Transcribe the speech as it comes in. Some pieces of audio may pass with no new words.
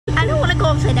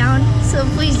upside down, so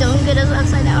please don't get us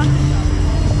upside down.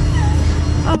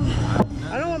 Oh.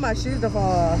 I don't want my shoes to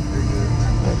fall off.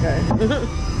 Okay.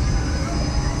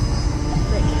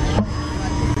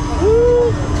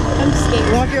 Woo. I'm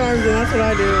scared. Walk your arms in, that's what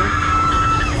I do.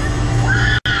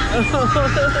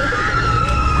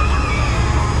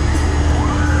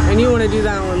 And you want to do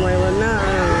that one, Layla? No.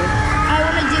 I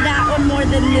want to do that one more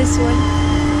than this one.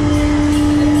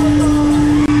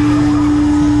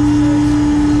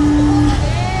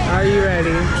 Are you ready?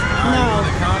 No.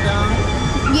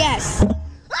 Yes.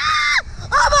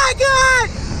 Oh my god!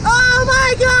 Oh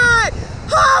my god!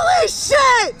 Holy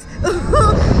shit! Oh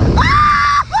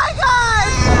my god!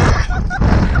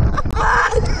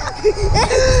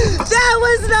 That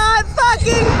was not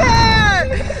fucking fair!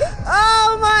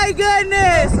 Oh my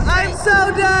goodness! I'm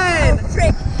so done!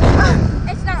 Frick.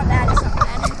 It's not bad. It's not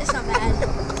bad. It's not bad.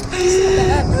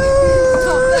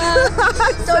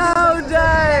 I'm so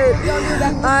done!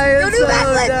 I am so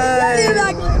done!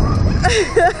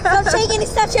 Stop shaking it,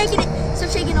 stop shaking it. Stop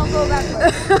shaking, I'll go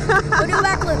backward. Go do a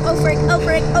backflip. Oh frick, oh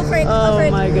frick, oh frick, oh frick.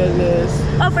 Oh my goodness.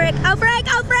 Oh frick, oh frick,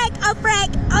 oh frick, oh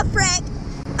frick, oh frick,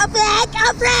 oh frick,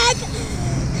 oh frick.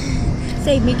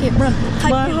 Save me, kid, bro.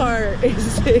 My heart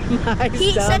is in my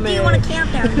He stomach. said, do you want a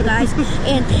countdown, you guys?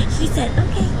 And he said,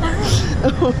 okay, bye.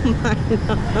 Oh my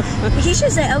god. He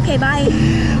should say, okay, bye.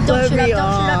 Don't shoot up, don't shoot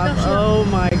up, don't shoot up. Oh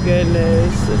my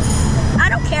goodness. I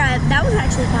don't care, that was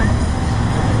actually fun.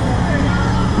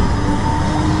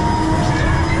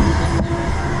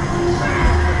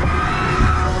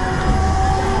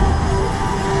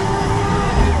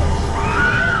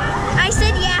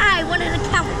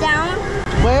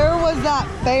 Where was that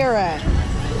fair at?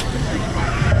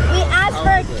 We asked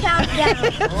for a countdown.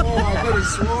 Oh, I could have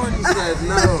sworn you said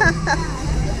no.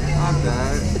 I'm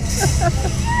bad.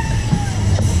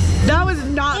 That was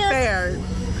not fair.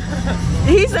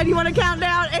 He said you want to count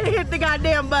down and hit the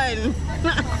goddamn button.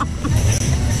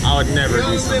 I would never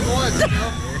do something.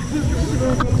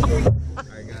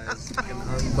 Alright guys, you can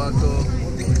unbuckle.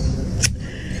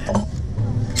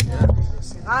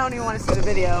 I don't even want to see the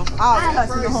video. I'll cuss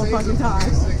you the whole fucking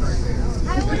time.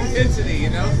 Intensity, you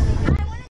know?